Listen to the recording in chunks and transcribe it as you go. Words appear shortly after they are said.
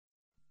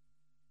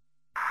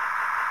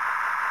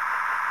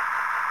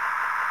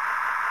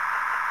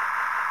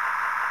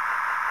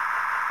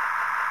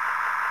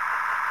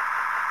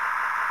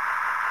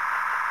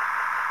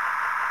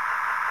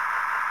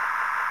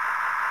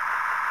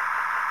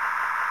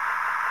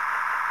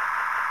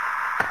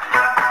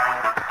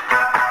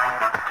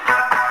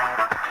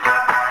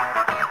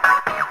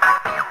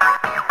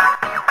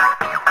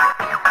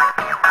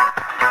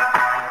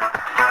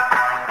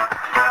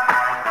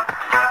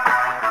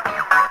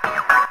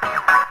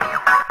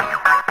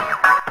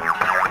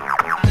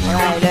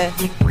Travaille-le,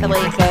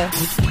 fabrique-le,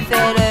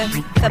 fais-le,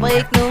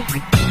 fabrique-nous.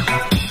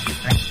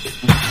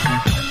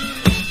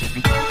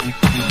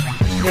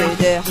 Plus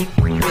dur,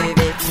 plus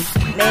vite,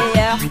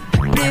 meilleur,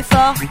 plus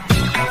fort.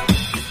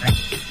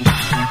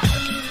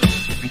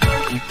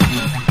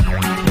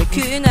 Plus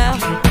qu'une heure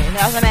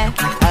jamais,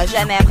 à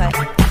jamais après,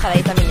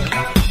 travail terminé.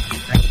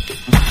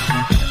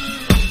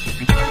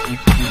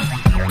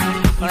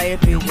 Travaille le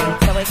plus dur,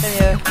 fabrique le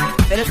mieux,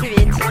 fais le plus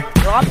vite,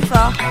 le rend plus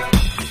fort.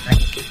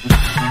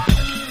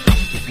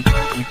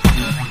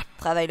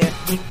 Travaille-le,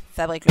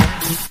 fabrique-le,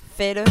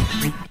 fais-le,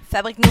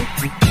 fabrique-nous.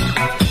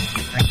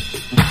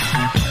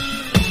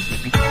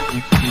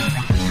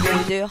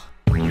 Plus dur,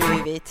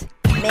 plus vite,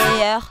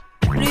 meilleur,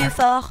 plus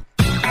fort.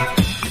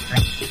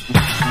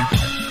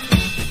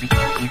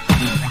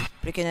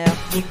 Plus qu'une heure,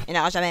 une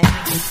heure à jamais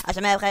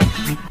après,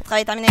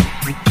 travail terminé.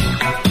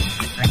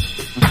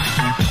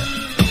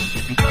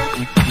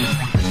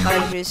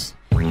 Travaille le plus,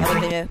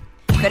 fabrique le mieux,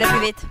 fais le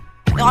plus vite,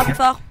 le rend plus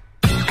fort.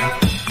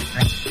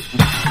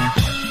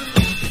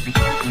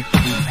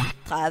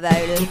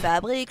 Travaille le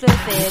fabrique, le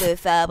fait, le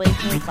fabrique,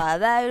 nous.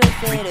 Travaille le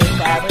fait,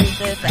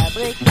 le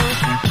fabrique, nous.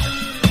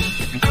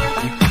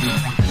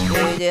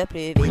 Plus dur,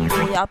 plus vite,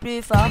 meilleur,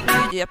 plus fort.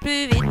 Plus dur,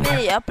 plus vite,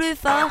 meilleur, plus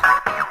fort.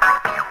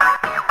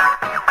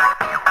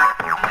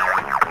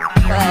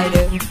 Travaille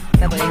le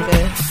fabrique, le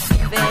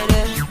fait,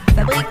 le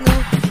fabrique,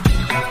 nous.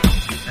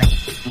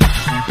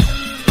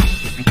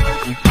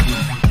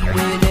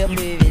 Plus dur,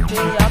 plus vite,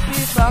 meilleur,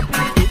 plus fort.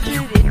 Plus dur,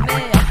 plus vite,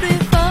 meilleur, plus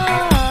fort.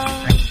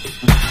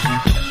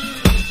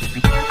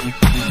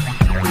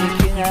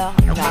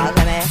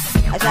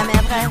 À jamais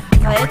après,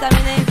 travail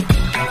terminé.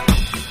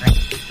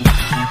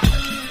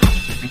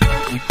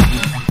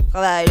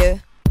 Travaille-le,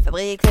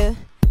 fabrique-le,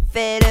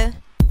 fais-le,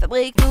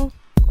 fabrique-nous.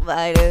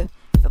 Travaille-le,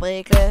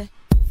 fabrique-le,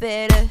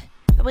 fais-le,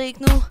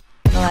 fabrique-nous.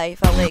 Travaille,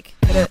 fabrique,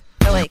 fais-le,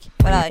 fabrique,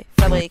 travaille,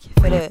 fabrique,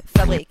 fais-le,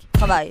 fabrique,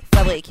 travaille,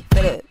 fabrique,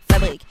 fais-le,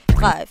 fabrique,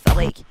 travaille,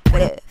 fabrique,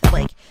 fais-le,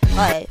 fabrique,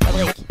 travaille,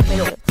 fabrique,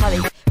 fais-le,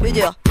 fabrique. Plus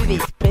dur, plus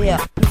vite,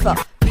 meilleur, plus fort.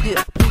 Plus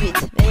dur, plus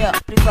vite, meilleur,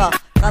 plus fort.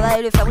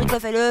 Travaille, le fabrique, le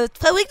fais-le,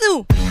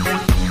 fabrique-nous.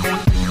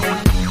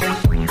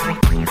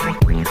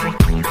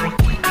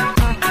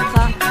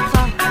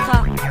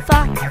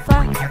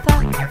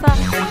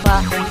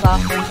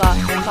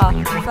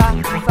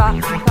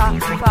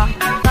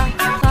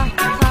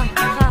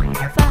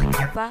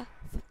 Fa